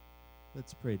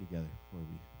Let's pray together before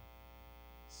we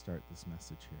start this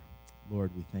message here. Lord,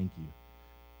 we thank you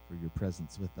for your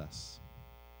presence with us.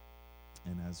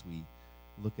 And as we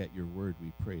look at your word,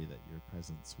 we pray that your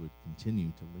presence would continue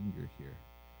to linger here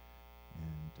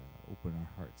and open our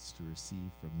hearts to receive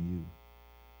from you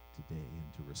today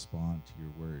and to respond to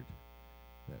your word,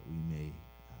 that we may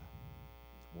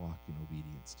walk in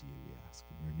obedience to you, we ask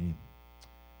in your name.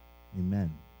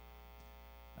 Amen.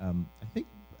 I think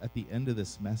at the end of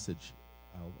this message,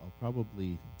 I'll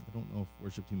probably, I don't know if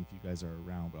worship team, if you guys are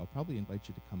around, but I'll probably invite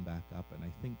you to come back up, and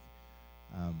I think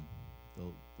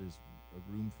there's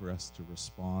a room for us to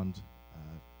respond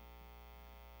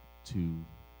to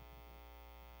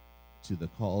the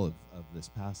call of this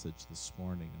passage this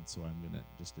morning, and so I'm going to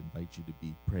just invite you to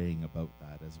be praying about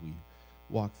that as we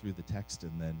walk through the text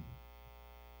and then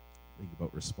think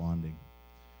about responding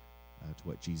to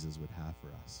what Jesus would have for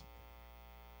us.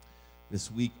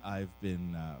 This week I've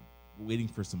been waiting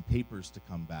for some papers to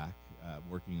come back,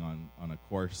 working on a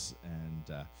course,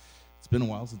 and it's been a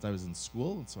while since I was in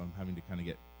school, and so I'm having to kind of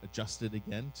get adjusted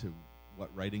again to what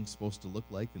writing's supposed to look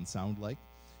like and sound like,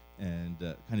 and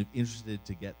kind of interested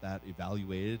to get that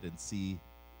evaluated and see,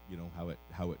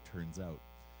 how it turns out.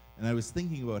 And I was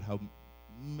thinking about how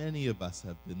many of us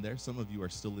have been there. Some of you are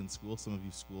still in school. Some of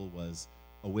you school was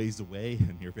a ways away,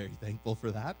 and you're very thankful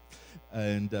for that.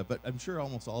 And but I'm sure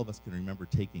almost all of us can remember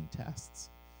taking tests.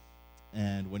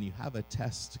 And when you have a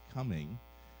test coming,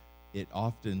 it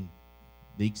often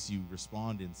makes you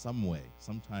respond in some way.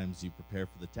 Sometimes you prepare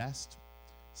for the test.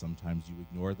 Sometimes you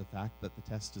ignore the fact that the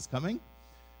test is coming.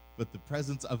 But the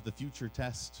presence of the future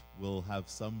test will have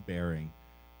some bearing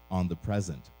on the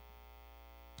present.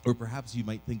 Or perhaps you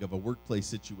might think of a workplace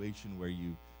situation where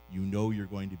you know you're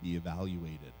going to be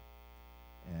evaluated,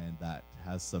 and that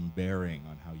has some bearing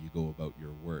on how you go about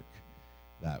your work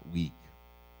that week.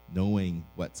 Knowing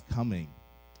what's coming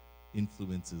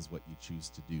influences what you choose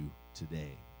to do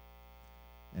today.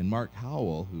 And Mark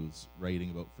Howell, who's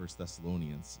writing about 1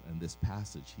 Thessalonians and this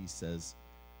passage, he says,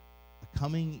 a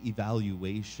coming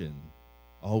evaluation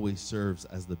always serves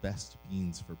as the best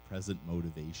means for present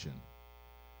motivation.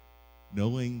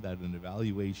 Knowing that an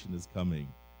evaluation is coming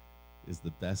is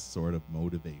the best sort of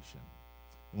motivation.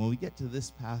 And when we get to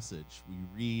this passage, we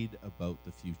read about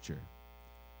the future.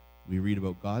 We read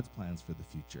about God's plans for the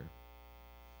future.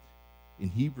 In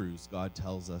Hebrews, God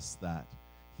tells us that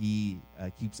he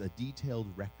keeps a detailed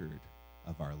record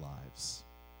of our lives.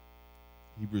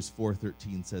 Hebrews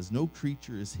 4:13 says, no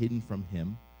creature is hidden from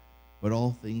him, but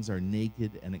all things are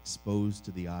naked and exposed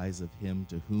to the eyes of him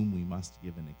to whom we must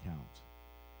give an account.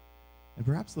 And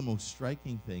perhaps the most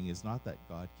striking thing is not that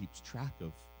God keeps track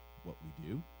of what we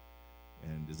do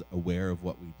and is aware of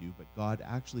what we do, but God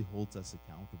actually holds us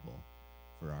accountable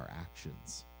for our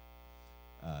actions.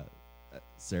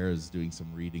 Sarah's doing some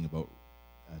reading about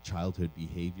childhood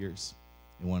behaviors,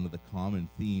 and one of the common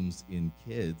themes in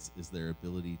kids is their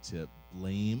ability to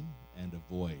blame and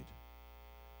avoid.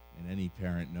 And any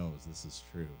parent knows this is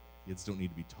true. Kids don't need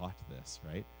to be taught this,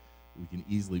 right? We can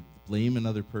easily blame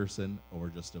another person or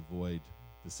just avoid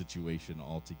the situation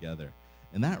altogether.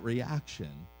 And that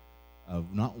reaction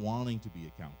of not wanting to be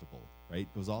accountable, right,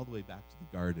 goes all the way back to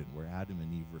the garden where Adam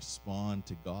and Eve respond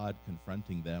to God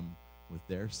confronting them with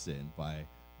their sin by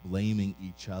blaming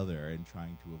each other and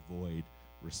trying to avoid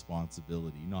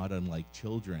responsibility, not unlike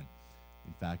children.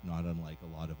 In fact, not unlike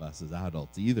a lot of us as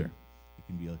adults either. It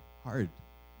can be hard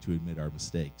to admit our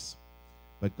mistakes.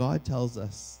 But God tells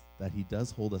us that he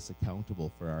does hold us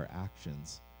accountable for our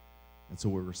actions, and so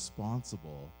we're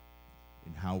responsible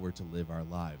in how we're to live our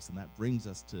lives. And that brings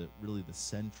us to really the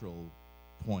central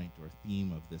point or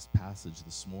theme of this passage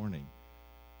this morning,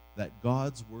 that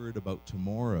God's word about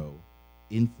tomorrow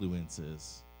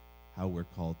influences how we're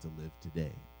called to live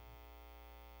today.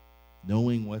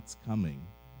 Knowing what's coming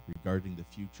regarding the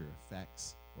future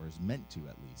affects, or is meant to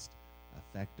at least,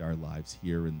 affect our lives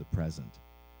here in the present.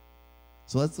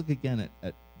 So let's look again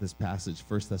at this passage,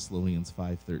 1 Thessalonians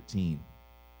 5:13.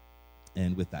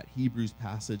 And with that Hebrews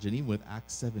passage, and even with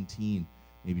Acts 17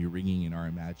 maybe ringing in our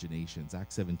imaginations,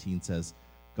 Acts 17 says,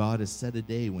 God has set a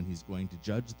day when he's going to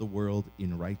judge the world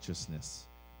in righteousness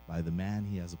by the man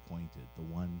he has appointed, the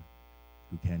one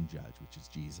who can judge, which is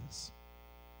Jesus.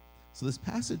 So this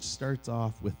passage starts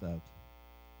off with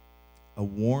a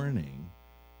warning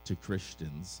to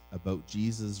Christians about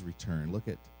Jesus' return. Look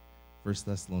at 1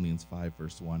 Thessalonians 5,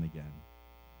 verse 1 again.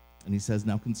 And he says,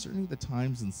 now concerning the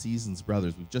times and seasons,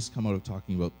 brothers, we've just come out of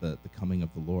talking about the coming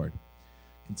of the Lord.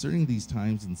 Concerning these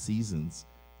times and seasons,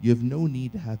 you have no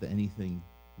need to have anything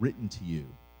written to you.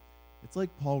 It's like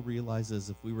Paul realizes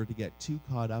if we were to get too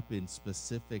caught up in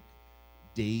specific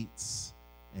dates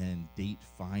and date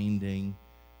finding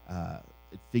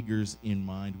figures in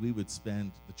mind.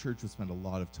 The church would spend a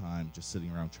lot of time just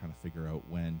sitting around trying to figure out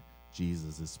when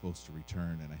Jesus is supposed to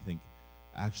return. And I think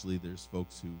actually there's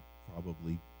folks who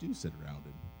probably do sit around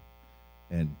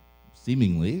and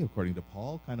seemingly, according to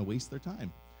Paul, kind of waste their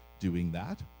time doing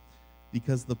that,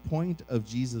 because the point of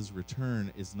Jesus'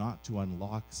 return is not to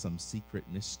unlock some secret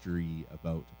mystery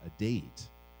about a date.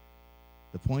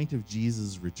 The point of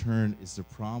Jesus' return is to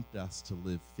prompt us to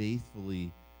live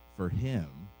faithfully for him,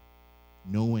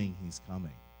 knowing he's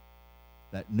coming.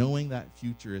 That knowing that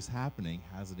future is happening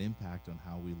has an impact on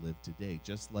how we live today.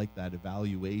 Just like that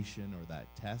evaluation or that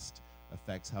test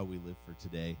affects how we live for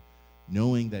today,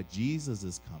 knowing that Jesus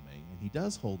is coming, and he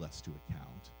does hold us to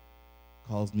account,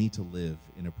 calls me to live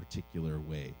in a particular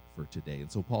way for today.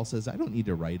 And so Paul says, I don't need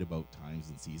to write about times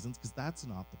and seasons, because that's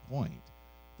not the point.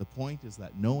 The point is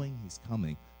that knowing he's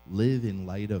coming, live in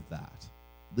light of that.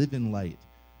 Live in light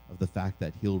of the fact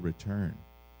that he'll return.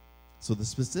 So the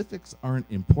specifics aren't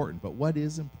important, but what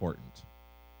is important?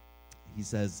 He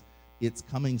says, it's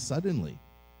coming suddenly.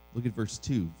 Look at verse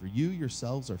 2. For you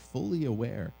yourselves are fully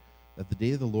aware that the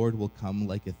day of the Lord will come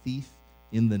like a thief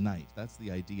in the night. That's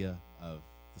the idea of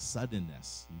the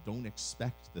suddenness. You don't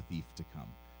expect the thief to come,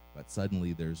 but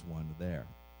suddenly there's one there.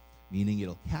 Meaning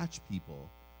it'll catch people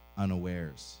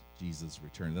unawares, Jesus'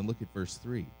 return. Then look at verse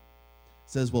 3. It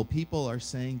says, well, people are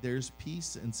saying there's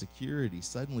peace and security.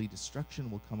 Suddenly destruction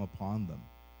will come upon them.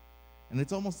 And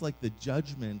it's almost like the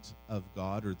judgment of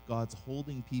God, or God's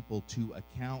holding people to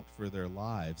account for their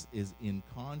lives, is in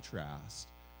contrast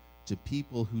to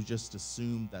people who just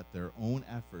assume that their own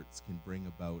efforts can bring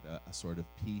about a sort of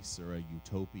peace or a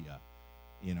utopia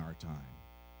in our time.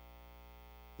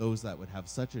 Those that would have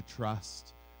such a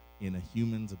trust in a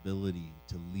human's ability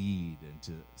to lead and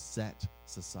to set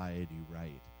society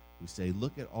right, who say,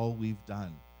 look at all we've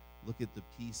done. Look at the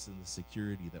peace and the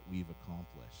security that we've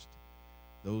accomplished.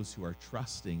 Those who are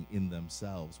trusting in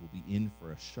themselves will be in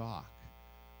for a shock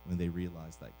when they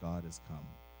realize that God has come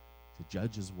to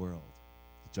judge his world,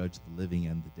 to judge the living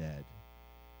and the dead.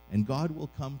 And God will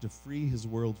come to free his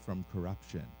world from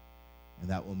corruption. And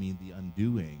that will mean the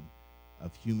undoing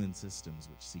of human systems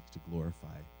which seek to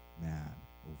glorify man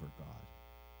over God.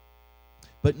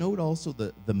 But note also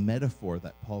the metaphor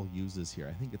that Paul uses here.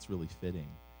 I think it's really fitting.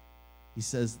 He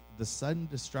says, the sudden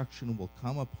destruction will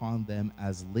come upon them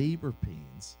as labor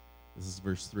pains. This is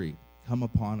verse 3. Come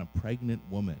upon a pregnant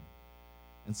woman.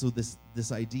 And so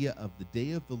this idea of the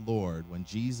day of the Lord, when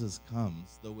Jesus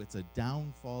comes, though it's a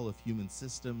downfall of human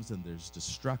systems and there's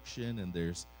destruction and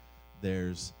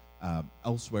there's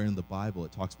elsewhere in the Bible,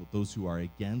 it talks about those who are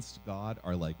against God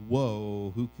are like,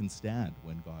 whoa, who can stand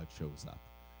when God shows up?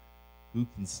 Who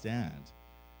can stand?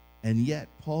 And yet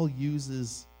Paul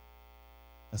uses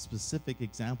a specific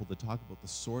example to talk about the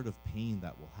sort of pain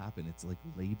that will happen. It's like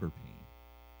labor pain.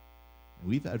 And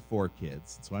we've had 4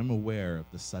 kids, so I'm aware of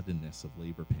the suddenness of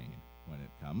labor pain when it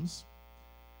comes.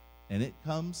 And it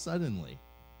comes suddenly.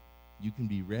 You can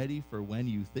be ready for when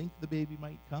you think the baby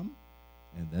might come,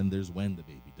 and then there's when the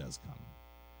baby does come.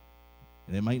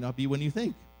 And it might not be when you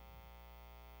think.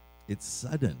 It's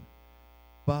sudden.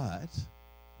 But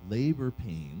labor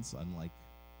pains, unlike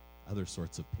other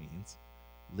sorts of pains,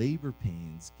 labor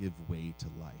pains give way to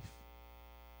life.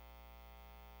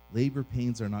 Labor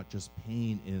pains are not just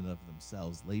pain in and of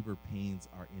themselves. Labor pains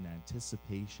are in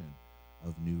anticipation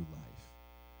of new life.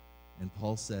 And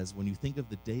Paul says, when you think of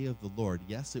the day of the Lord,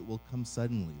 yes, it will come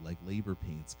suddenly like labor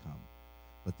pains come.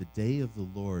 But the day of the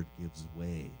Lord gives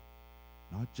way.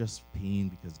 Not just pain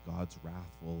because God's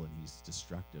wrathful and he's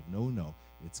destructive. No.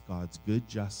 It's God's good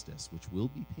justice, which will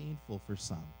be painful for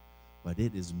some, but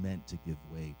it is meant to give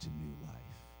way to new life.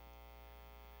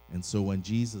 And so when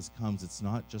Jesus comes, it's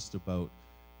not just about,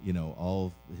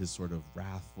 all of his sort of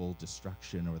wrathful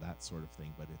destruction or that sort of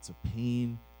thing, but it's a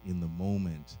pain in the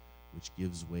moment which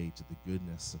gives way to the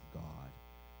goodness of God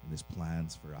and his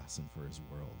plans for us and for his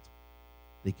world.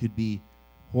 They could be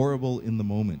horrible in the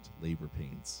moment, labor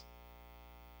pains,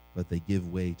 but they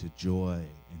give way to joy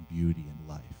and beauty and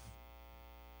life.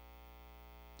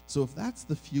 So if that's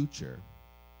the future,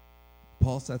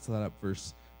 Paul sets that up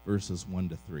verses 1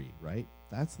 to 3, right?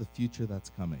 That's the future that's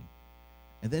coming.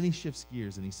 And then he shifts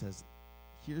gears and he says,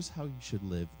 here's how you should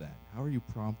live then. How are you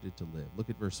prompted to live? Look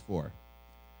at verse 4.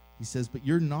 He says, but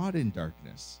you're not in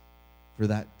darkness for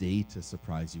that day to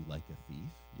surprise you like a thief.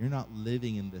 You're not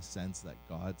living in the sense that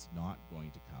God's not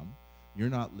going to come. You're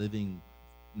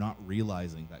not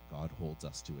realizing that God holds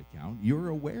us to account. You're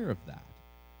aware of that.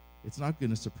 It's not going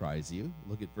to surprise you.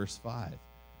 Look at verse 5.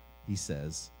 He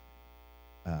says,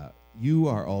 you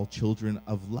are all children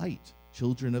of light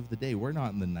children of the day. We're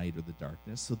not in the night or the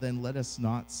darkness. So then let us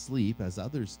not sleep as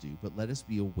others do, but let us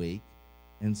be awake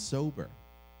and sober.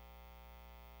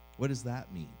 What does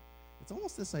that mean? It's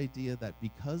almost this idea that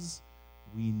because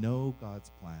we know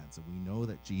God's plans and we know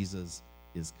that Jesus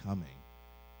is coming,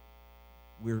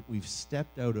 we've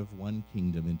stepped out of one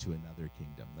kingdom into another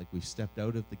kingdom. Like we've stepped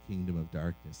out of the kingdom of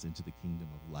darkness into the kingdom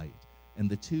of light. And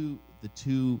the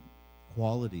two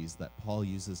qualities that Paul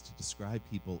uses to describe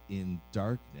people in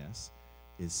darkness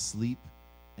is sleep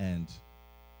and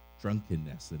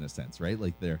drunkenness, in a sense, right?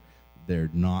 Like they're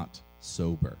not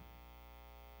sober.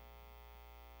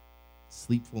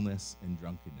 Sleepfulness and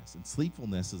drunkenness. And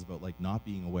sleepfulness is about like not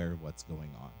being aware of what's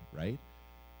going on, right?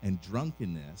 And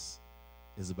drunkenness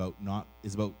is about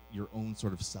your own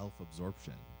sort of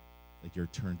self-absorption, like you're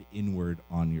turned inward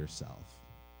on yourself,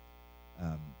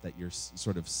 that you're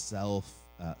sort of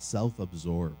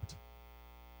self-absorbed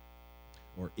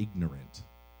or ignorant.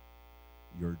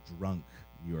 You're drunk.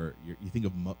 You think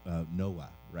of Noah,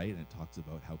 right? And it talks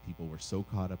about how people were so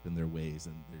caught up in their ways,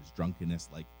 and there's drunkenness,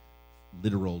 like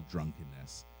literal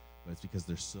drunkenness, but it's because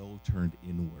they're so turned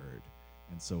inward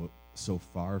and so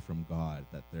far from God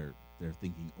that they're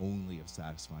thinking only of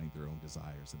satisfying their own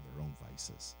desires and their own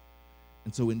vices.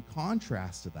 And so in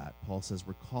contrast to that, Paul says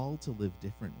we're called to live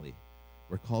differently.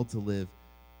 We're called to live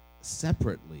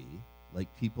separately, like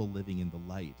people living in the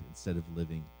light instead of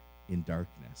living in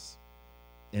darkness.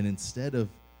 And instead of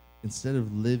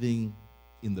living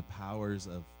in the powers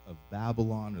of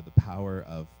Babylon or the power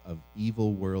of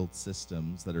evil world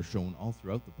systems that are shown all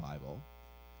throughout the Bible,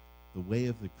 the way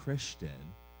of the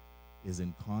Christian is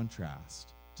in contrast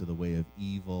to the way of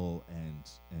evil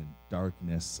and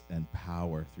darkness and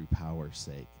power through power's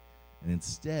sake. And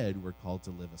instead, we're called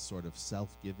to live a sort of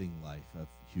self-giving life of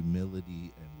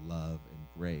humility and love and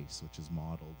grace, which is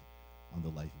modeled on the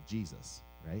life of Jesus,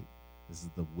 right? This is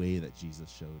the way that Jesus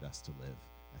showed us to live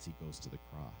as he goes to the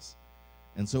cross.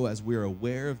 And so as we're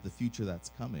aware of the future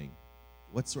that's coming,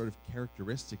 what sort of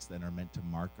characteristics then are meant to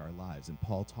mark our lives? And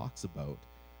Paul talks about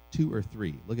 2 or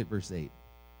 3. Look at verse 8.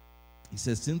 He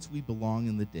says, since we belong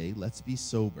in the day, let's be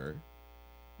sober.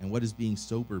 And what does being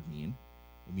sober mean?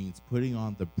 It means putting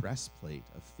on the breastplate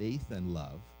of faith and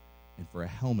love, and for a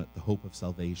helmet, the hope of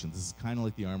salvation. This is kind of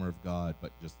like the armor of God,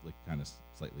 but just like kind of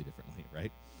slightly differently,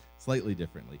 right? Slightly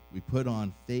differently. We put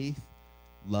on faith,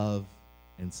 love,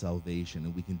 and salvation.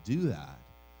 And we can do that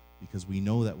because we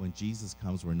know that when Jesus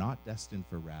comes, we're not destined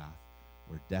for wrath.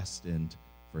 We're destined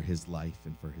for his life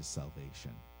and for his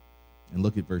salvation. And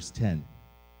look at verse 10.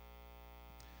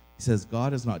 He says,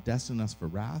 God has not destined us for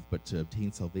wrath, but to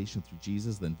obtain salvation through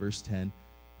Jesus. Then verse 10,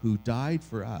 who died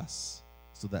for us,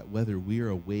 so that whether we are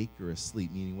awake or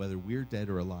asleep, meaning whether we're dead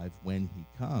or alive when he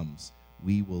comes,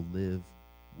 we will live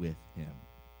with him.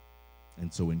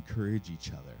 And so encourage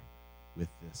each other with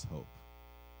this hope.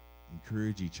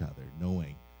 Encourage each other,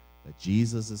 knowing that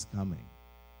Jesus is coming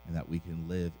and that we can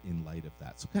live in light of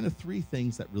that. So kind of 3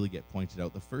 things that really get pointed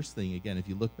out. The first thing, again, if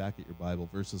you look back at your Bible,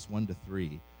 verses 1 to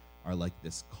 3 are like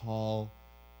this call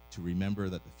to remember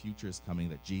that the future is coming,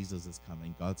 that Jesus is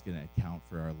coming, God's going to account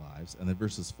for our lives. And then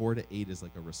verses 4 to 8 is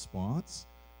like a response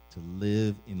to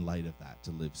live in light of that,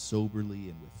 to live soberly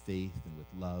and with faith and with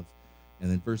love.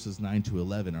 And then verses 9 to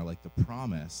 11 are like the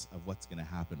promise of what's going to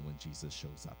happen when Jesus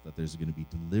shows up, that there's going to be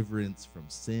deliverance from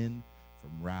sin,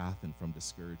 from wrath, and from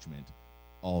discouragement,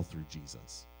 all through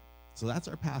Jesus. So that's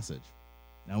our passage.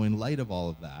 Now, in light of all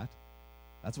of that,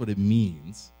 that's what it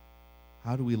means.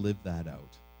 How do we live that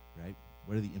out, right?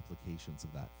 What are the implications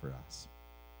of that for us?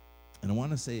 And I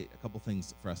want to say a couple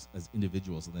things for us as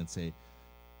individuals, and then say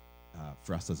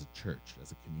for us as a church,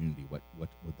 as a community, what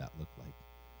would that look like?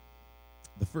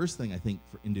 The first thing I think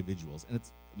for individuals, and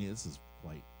this is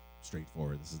quite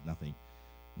straightforward. This is nothing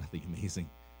amazing,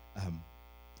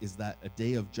 is that a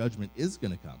day of judgment is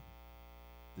going to come.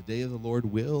 The day of the Lord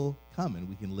will come, and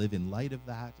we can live in light of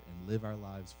that and live our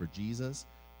lives for Jesus,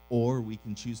 or we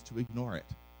can choose to ignore it.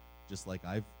 Just like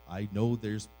I know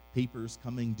there's papers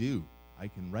coming due. I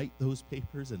can write those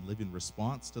papers and live in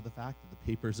response to the fact that the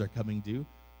papers are coming due,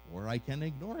 or I can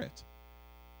ignore it.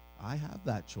 I have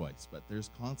that choice, but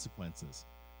there's consequences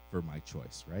for my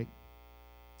choice, right?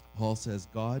 Paul says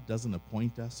God doesn't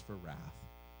appoint us for wrath,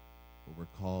 but we're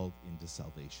called into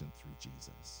salvation through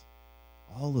Jesus.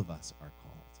 All of us are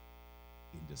called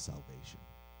into salvation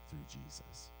through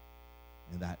Jesus.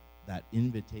 And that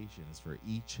invitation is for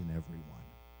each and every one.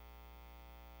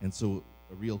 And so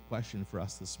a real question for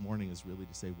us this morning is really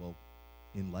to say, well,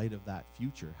 in light of that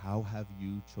future, how have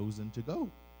you chosen to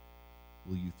go?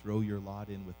 Will you throw your lot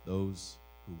in with those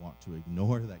who want to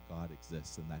ignore that God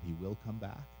exists and that he will come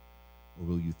back? Or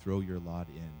will you throw your lot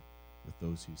in with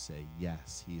those who say,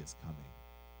 yes, he is coming,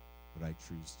 but I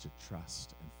choose to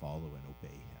trust and follow and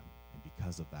obey him. And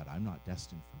because of that, I'm not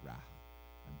destined for wrath.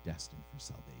 I'm destined for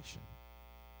salvation.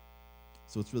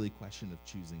 So it's really a question of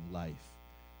choosing life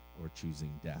or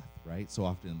choosing death, right? So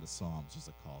often in the Psalms, there's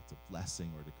a call to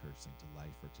blessing or to cursing, to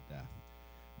life or to death.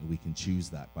 And we can choose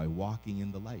that by walking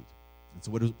in the light. And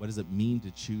so what does it mean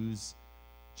to choose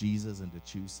Jesus and to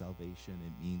choose salvation?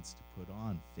 It means to put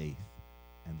on faith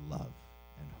and love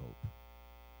and hope.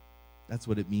 That's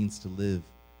what it means to live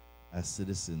as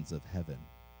citizens of heaven.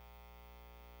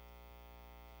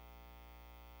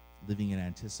 Living in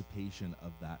anticipation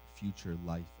of that future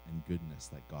life and goodness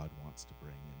that God wants to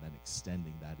bring, and then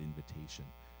extending that invitation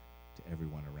to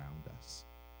everyone around us.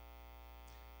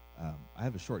 I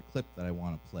have a short clip that I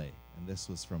want to play, and this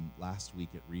was from last week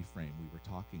at Reframe. We were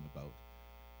talking about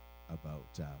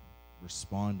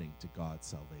responding to God's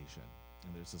salvation,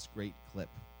 and there's this great clip.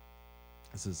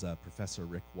 This is Professor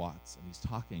Rick Watts, and he's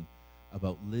talking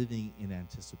about living in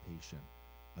anticipation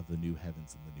of the new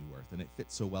heavens and the new earth. And it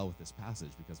fits so well with this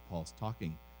passage because Paul's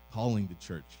calling the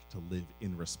church to live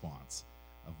in response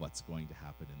of what's going to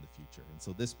happen in the future. And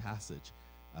so this passage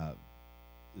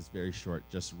is very short,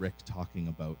 just Rick talking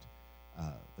about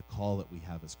the call that we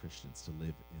have as Christians to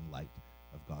live in light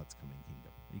of God's coming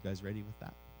kingdom. Are you guys ready with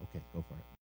that? Okay, go for it.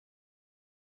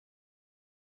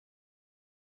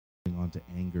 On to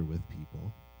anger with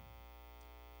people,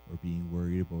 or being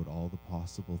worried about all the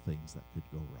possible things that could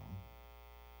go wrong.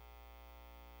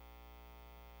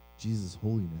 Jesus'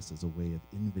 holiness is a way of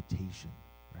invitation,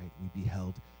 right? We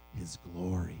beheld his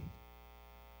glory,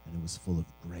 and it was full of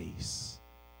grace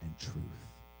and truth.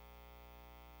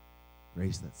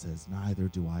 Grace that says, neither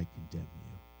do I condemn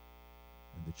you,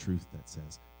 and the truth that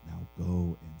says, now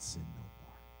go and sin no more.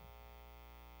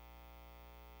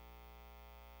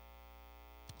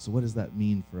 So what does that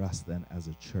mean for us then as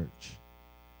a church?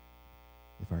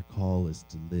 If our call is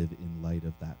to live in light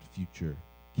of that future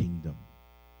kingdom.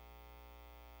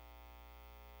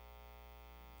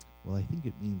 Well, I think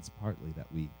it means partly that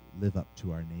we live up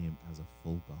to our name as a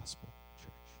full gospel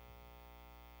church.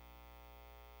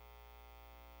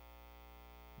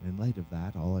 And in light of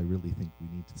that, all I really think we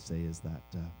need to say is that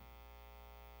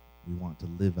we want to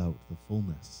live out the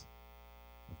fullness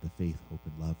of the faith, hope,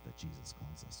 and love that Jesus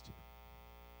calls us to.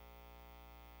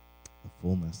 The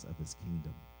fullness of his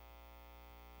kingdom.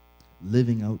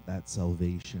 Living out that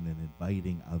salvation and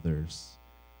inviting others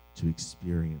to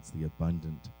experience the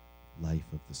abundant life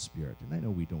of the Spirit. And I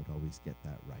know we don't always get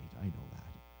that right. I know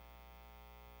that.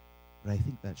 But I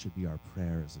think that should be our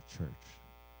prayer as a church.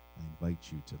 I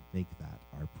invite you to make that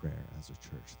our prayer as a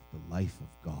church, that the life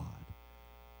of God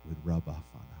would rub off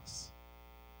on us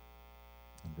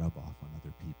and rub off on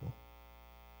other people.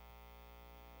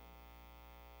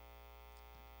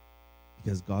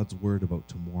 Because God's word about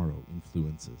tomorrow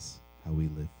influences how we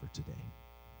live for today.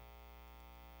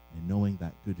 And knowing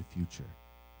that good future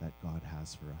that God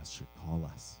has for us should call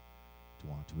us to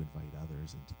want to invite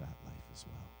others into that life as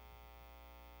well.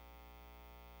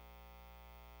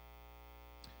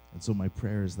 And so my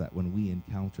prayer is that when we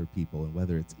encounter people, and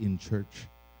whether it's in church,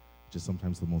 which is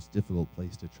sometimes the most difficult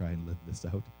place to try and live this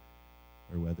out,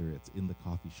 or whether it's in the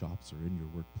coffee shops or in your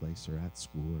workplace or at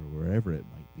school or wherever it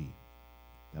might be,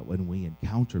 that when we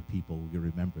encounter people, we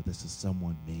remember this is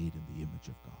someone made in the image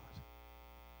of God.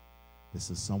 This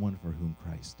is someone for whom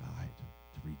Christ died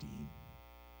to redeem.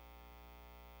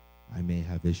 I may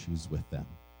have issues with them,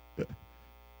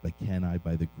 but can I,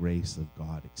 by the grace of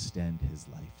God, extend his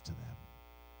life to them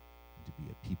and to be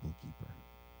a people keeper?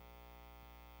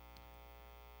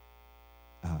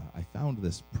 I found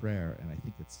this prayer, and I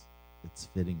think it's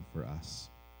fitting for us.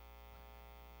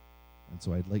 And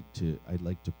so I'd like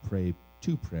to pray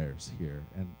two prayers here.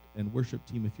 And worship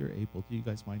team, if you're able, do you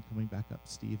guys mind coming back up,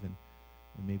 Steve, and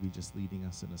maybe just leading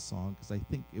us in a song? Because I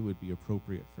think it would be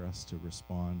appropriate for us to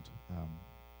respond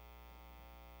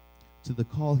to the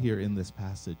call here in this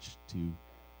passage to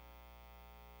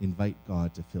invite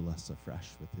God to fill us afresh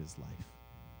with his life,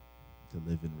 to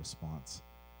live in response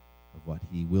of what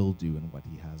he will do and what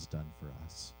he has done for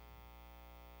us.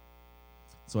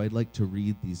 So I'd like to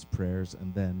read these prayers,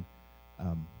 and then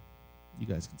you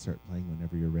guys can start playing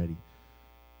whenever you're ready,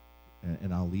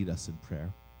 and I'll lead us in prayer.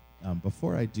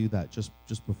 Before I do that, just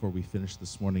before we finished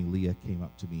this morning, Leah came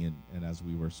up to me, and as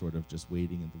we were sort of just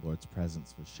waiting in the Lord's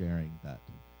presence, was sharing that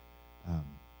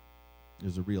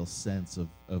there's a real sense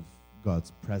of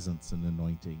God's presence and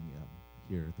anointing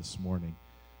here this morning,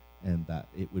 and that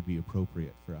it would be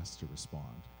appropriate for us to respond.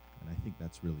 And I think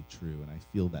that's really true, and I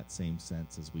feel that same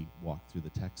sense as we walk through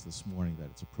the text this morning, that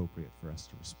it's appropriate for us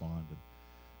to respond.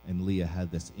 And Leah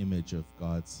had this image of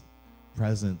God's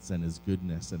presence and his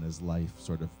goodness and his life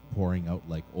sort of pouring out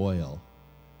like oil,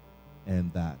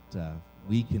 and that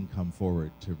we can come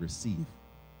forward to receive.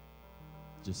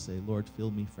 Just say, Lord,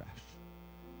 fill me fresh.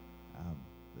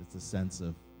 It's a sense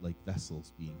of like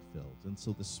vessels being filled. And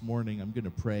so this morning I'm going to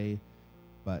pray,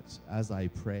 but as I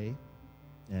pray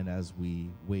and as we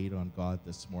wait on God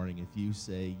this morning, if you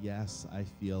say, yes, I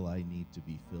feel I need to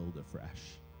be filled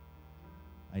afresh.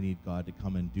 I need God to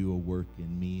come and do a work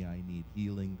in me. I need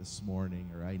healing this morning,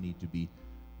 or I need to be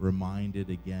reminded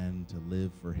again to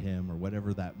live for him, or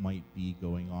whatever that might be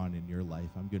going on in your life.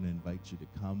 I'm going to invite you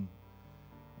to come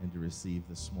and to receive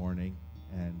this morning.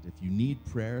 And if you need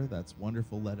prayer, that's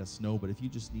wonderful. Let us know. But if you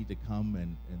just need to come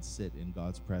and sit in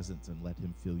God's presence and let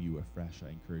him fill you afresh, I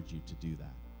encourage you to do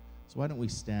that. So why don't we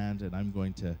stand, and I'm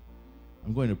going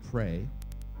to pray.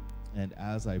 And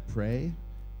as I pray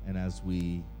and as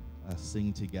we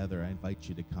sing together, I invite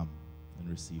you to come and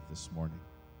receive this morning.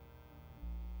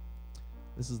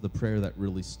 This is the prayer that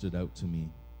really stood out to me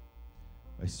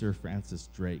by Sir Francis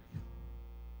Drake.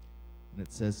 And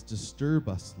it says, "Disturb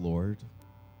us, Lord,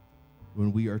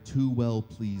 when we are too well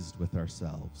pleased with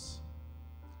ourselves,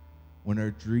 when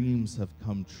our dreams have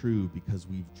come true because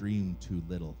we've dreamed too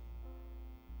little,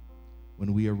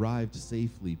 when we arrived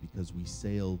safely because we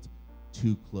sailed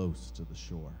too close to the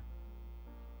shore."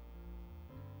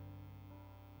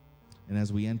 And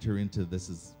as we enter into this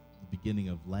is the beginning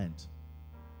of Lent,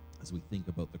 as we think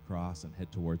about the cross and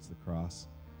head towards the cross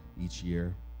each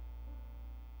year,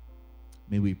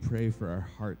 may we pray for our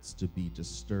hearts to be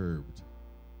disturbed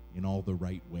in all the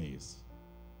right ways,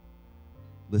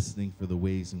 listening for the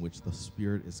ways in which the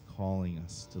Spirit is calling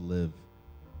us to live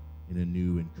in a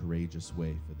new and courageous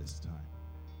way for this time.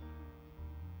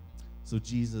 So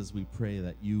Jesus, we pray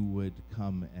that you would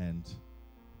come and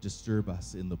disturb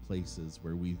us in the places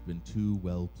where we've been too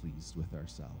well pleased with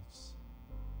ourselves.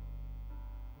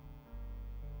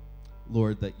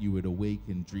 Lord, that you would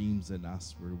awaken dreams in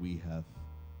us where we have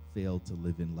failed to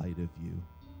live in light of you.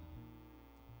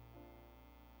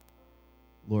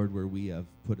 Lord, where we have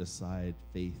put aside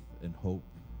faith and hope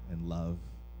and love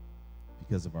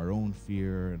because of our own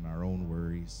fear and our own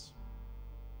worries.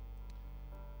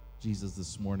 Jesus,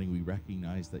 this morning we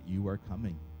recognize that you are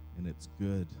coming, and it's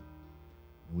good,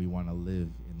 and we want to live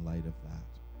in light of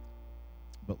that.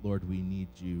 But Lord, we need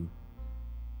you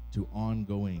to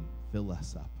ongoing fill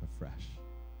us up afresh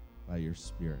by your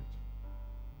Spirit.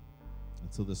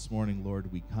 And so this morning, Lord,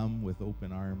 we come with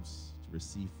open arms to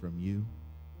receive from you.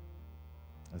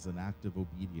 As an act of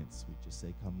obedience, we just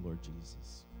say, come, Lord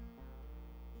Jesus.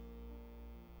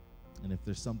 And if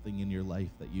there's something in your life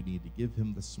that you need to give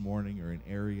him this morning, or an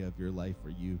area of your life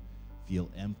where you feel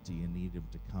empty and need him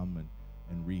to come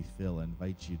and refill, I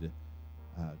invite you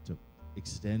to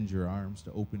extend your arms,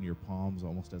 to open your palms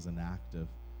almost as an act of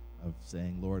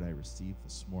saying, Lord, I receive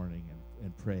this morning,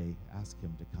 and pray, ask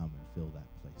him to come and fill that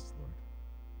place, Lord.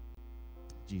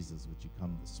 Jesus, would you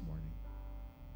come this morning?